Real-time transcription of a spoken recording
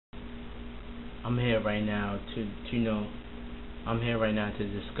I'm here right now I'm here right now to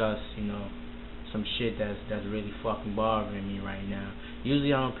discuss, some shit that's really fucking bothering me right now.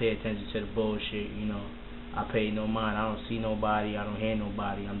 Usually I don't pay attention to the bullshit. I pay no mind. I don't see nobody. I don't hear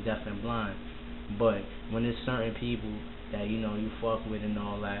nobody. I'm deaf and blind. But when there's certain people that you fuck with and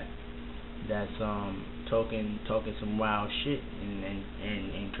all that, that's talking some wild shit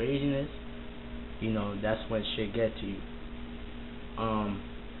and craziness, that's when shit get to you. Um,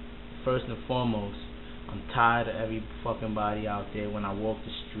 First and foremost, I'm tired of every fucking body out there when I walk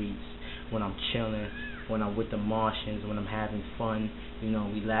the streets, when I'm chilling, when I'm with the Martians, when I'm having fun, we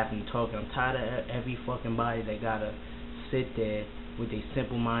laughing and talking. I'm tired of every fucking body that gotta sit there with a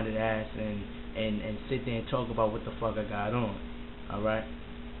simple-minded ass and sit there and talk about what the fuck I got on. Alright?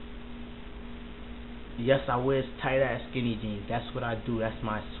 Yes, I wear tight-ass skinny jeans. That's what I do. That's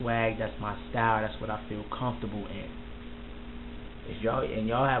my swag. That's my style. That's what I feel comfortable in. If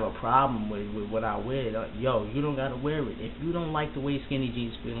y'all have a problem with what I wear, you don't gotta wear it. If you don't like the way skinny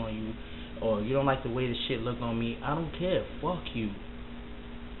jeans feel on you, or you don't like the way the shit look on me, I don't care. Fuck you.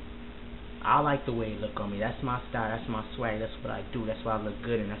 I like the way it look on me. That's my style. That's my swag. That's what I do. That's why I look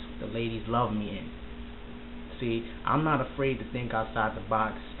good, and that's what the ladies love me in. See, I'm not afraid to think outside the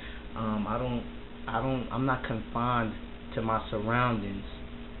box. I'm not confined to my surroundings.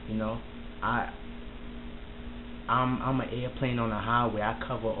 I'm an airplane on the highway. I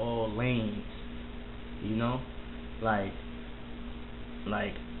cover all lanes. Like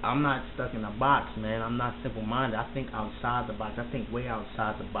I'm not stuck in a box, man. I'm not simple-minded. I think outside the box. I think way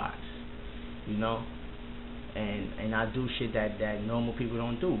outside the box. And I do shit that normal people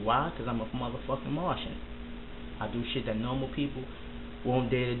don't do. Why? Because I'm a motherfucking Martian. I do shit that normal people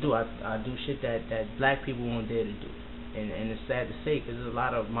won't dare to do. I do shit that black people won't dare to do. And it's sad to say, because there's a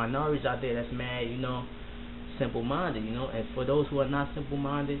lot of minorities out there that's mad, simple-minded, and for those who are not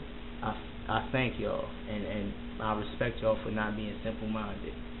simple-minded, I thank y'all, and I respect y'all for not being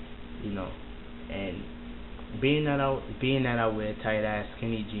simple-minded, and being that I wear tight-ass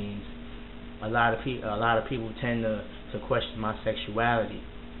skinny jeans, a lot of people tend to question my sexuality.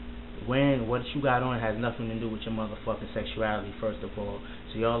 When what you got on has nothing to do with your motherfucking sexuality, first of all.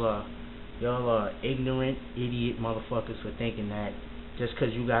 So y'all are ignorant, idiot motherfuckers for thinking that just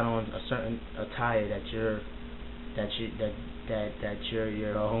because you got on a certain attire that you're a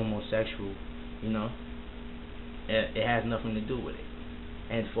homosexual, it has nothing to do with it.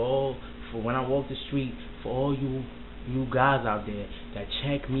 And for when I walk the street, for all you guys out there that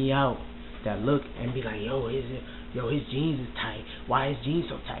check me out, that look and be like, his jeans is tight. Why his jeans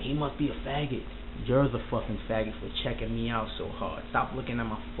so tight? He must be a faggot. You're the fucking faggot for checking me out so hard. Stop looking at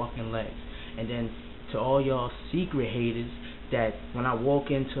my fucking legs. And then to all y'all secret haters that when I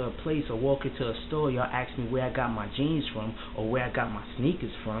walk into a place or walk into a store, y'all ask me where I got my jeans from or where I got my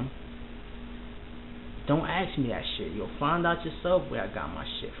sneakers from. Don't ask me that shit. You'll find out yourself where I got my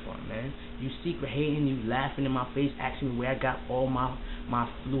shit from, man. You secret hating, you laughing in my face, asking me where I got all my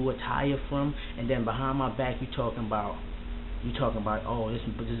flu attire from, and then behind my back you talking about, oh, this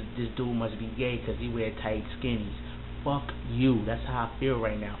dude must be gay because he wear tight skinnies. Fuck you. That's how I feel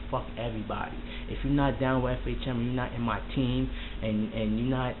right now. Fuck everybody. If you're not down with FHM, you're not in my team, and you're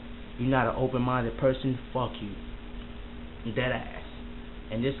not an open-minded person, fuck you. Dead ass.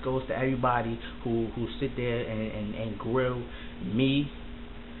 And this goes to everybody who sit there and grill me,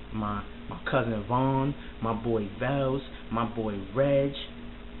 my cousin Vaughn, my boy Vels, my boy Reg.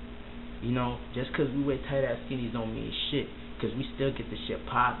 Just because we wear tight-ass skinnies don't mean shit, because we still get the shit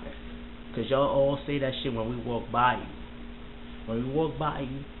popping. Because y'all all say that shit when we walk by you. When we walk by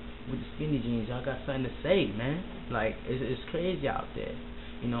you with the skinny jeans, y'all got something to say, man. Like, it's crazy out there,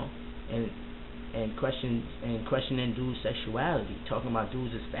 and questioning dudes' sexuality, talking about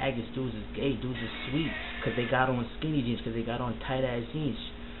dudes is faggots, dudes is gay, dudes is sweet, because they got on skinny jeans, because they got on tight-ass jeans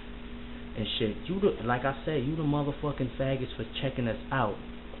and shit. Like I said, you the motherfucking faggots for checking us out.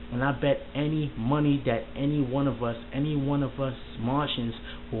 And I bet any money that any one of us Martians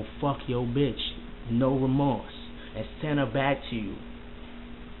will fuck your bitch, no remorse, and send her back to you.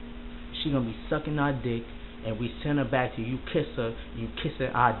 She gonna be sucking our dick, and we send her back to you. You kissing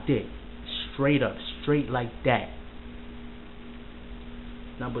our dick, straight up, straight like that.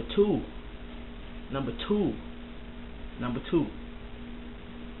 Number two.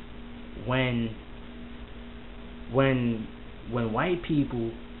 When white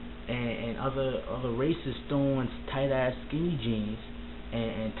people and other races throw on tight ass skinny jeans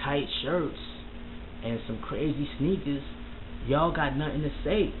and tight shirts and some crazy sneakers, y'all got nothing to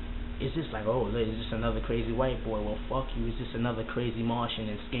say. It's just like, oh, it's just another crazy white boy. Well, fuck you. It's just another crazy Martian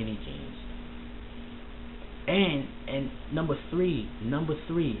in skinny jeans. And number three,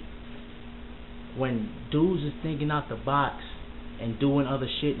 when dudes is thinking out the box and doing other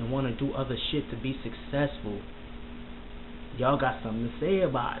shit and want to do other shit to be successful, y'all got something to say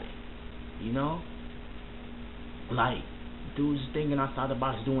about it, you know? Like, dudes is thinking outside the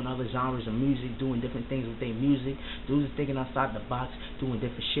box, doing other genres of music, doing different things with their music. Dudes is thinking outside the box, doing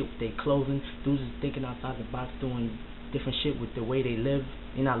different shit with their clothing. Dudes is thinking outside the box, doing different shit with the way they live.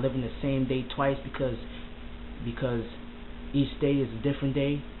 They're not living the same day twice because each day is a different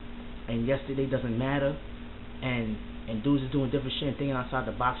day, and yesterday doesn't matter. And dudes is doing different shit and thinking outside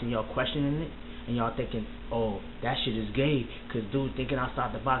the box, and y'all questioning it, and y'all thinking, oh, that shit is gay, because dudes thinking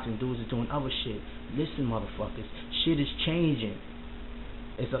outside the box and dudes is doing other shit. Listen, motherfuckers, shit is changing.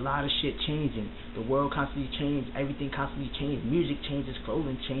 It's a lot of shit changing. The world constantly changes, everything constantly changes. Music changes,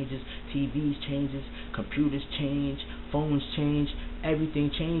 clothing changes, TVs changes, computers change, phones change,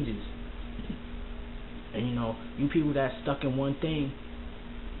 everything changes. And you know, you people that stuck in one thing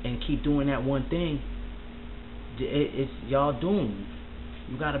and keep doing that one thing, it's y'all doomed.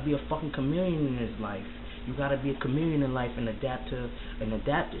 You gotta be a fucking chameleon in this life. You gotta be a chameleon in life and adapt to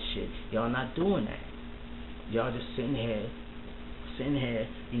shit. Y'all not doing that. Y'all just sitting here,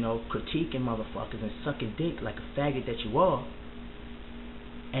 you know, critiquing motherfuckers and sucking dick like a faggot that you are.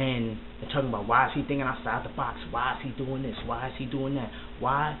 And talking about, why is he thinking outside the box? Why is he doing this? Why is he doing that?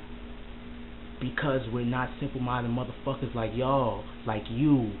 Why? Because we're not simple-minded motherfuckers like y'all, like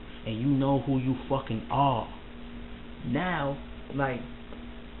you, and you know who you fucking are. Now, like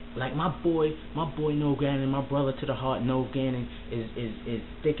my boy No Gannon, my brother to the heart, No Gannon, is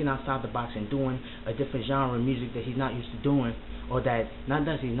thinking outside the box and doing a different genre of music that he's not used to doing, or that not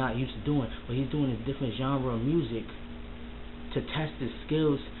that he's not used to doing, but he's doing a different genre of music to test his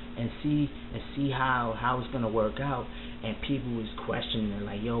skills and see how it's gonna work out. And people is questioning,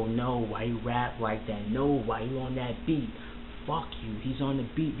 like, yo, no, why you rap like that? No, why you on that beat? Fuck you. He's on the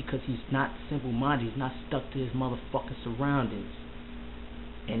beat because he's not simple-minded. He's not stuck to his motherfucking surroundings.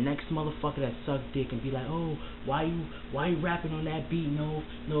 And next motherfucker that suck dick and be like, oh, why you rapping on that beat? No,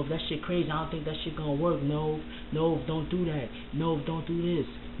 if that shit crazy, I don't think that shit gonna work. No, don't do that. No, don't do this.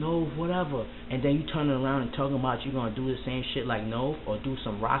 No, whatever. And then you turning around and talking about you gonna do the same shit like no, or do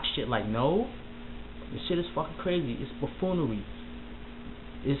some rock shit like no. This shit is fucking crazy. It's buffoonery.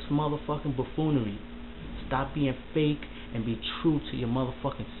 It's motherfucking buffoonery. Stop being fake and be true to your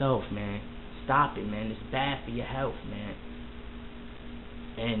motherfucking self, man. Stop it, man. It's bad for your health, man.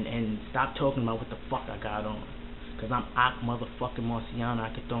 And stop talking about what the fuck I got on. Cause I'm motherfucking Marciano.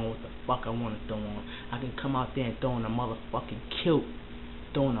 I can throw on what the fuck I want to throw on. I can come out there and throw on a motherfucking kilt.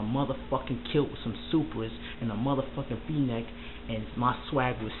 Throwing a motherfucking kilt with some supers and a motherfucking V-neck, and my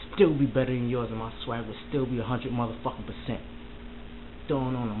swag would still be better than yours, and my swag would still be 100 motherfucking %.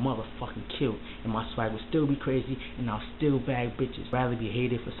 Throwing on a motherfucking kilt, and my swag would still be crazy, and I'll still bag bitches. Rather be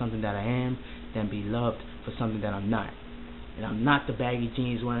hated for something that I am than be loved for something that I'm not. And I'm not the baggy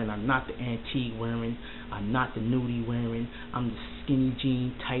jeans wearing, I'm not the antique wearing, I'm not the nudie wearing, I'm the skinny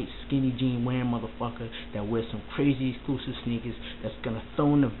jean, tight skinny jean wearing motherfucker that wears some crazy exclusive sneakers that's gonna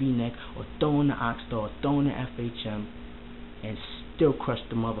throw in the V-neck or throw in the Oxstar or throw in the FHM and still crush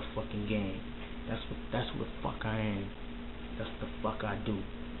the motherfucking game. That's what the fuck I am. That's what the fuck I do.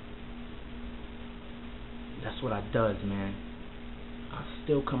 That's what I does, man. I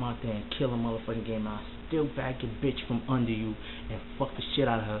still come out there and kill a motherfucking game. I still bag your bitch from under you and fuck the shit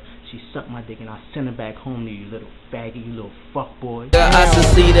out of her. She sucked my dick and I send her back home to you, little faggot, you little fuckboy. I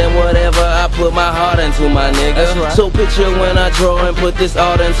succeed in whatever I put my heart into, my nigga. Right. So picture when I draw and put this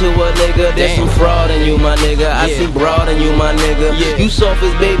art into a nigga. There's some fraud in you, my nigga. I see broad in you, my nigga. You soft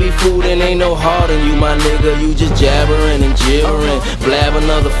as baby food and ain't no heart in you, my nigga. You just jabbering and gibbering. Blab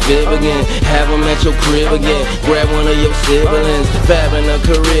another fib again. Have them at your crib again. Grab one of your siblings. Fabbing the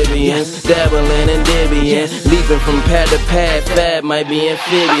Caribbeans. Dabbling and dibbying. Leaping from pad to pad. Fab might be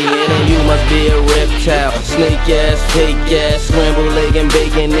amphibian. And you must be a reptile. Snake ass, fake ass, scrambled egg and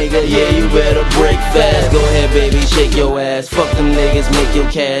bacon, nigga. Yeah, you better break fast. Go ahead, baby, shake your ass. Fuck them niggas, make your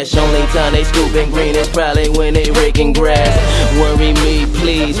cash. Only time they scooping green is probably when they raking grass. Worry me,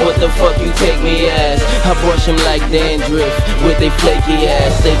 please. What the fuck you take me as? I brush him like dandruff with they flaky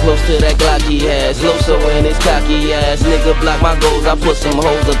ass. Stay close to that Glocky ass. Loso in his cocky ass. Nigga block my goals. I put some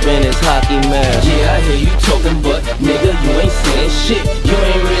holes up in his hockey mask. Yeah, I hear you talking, but nigga, you ain't saying shit. You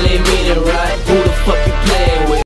ain't really mean it right. Who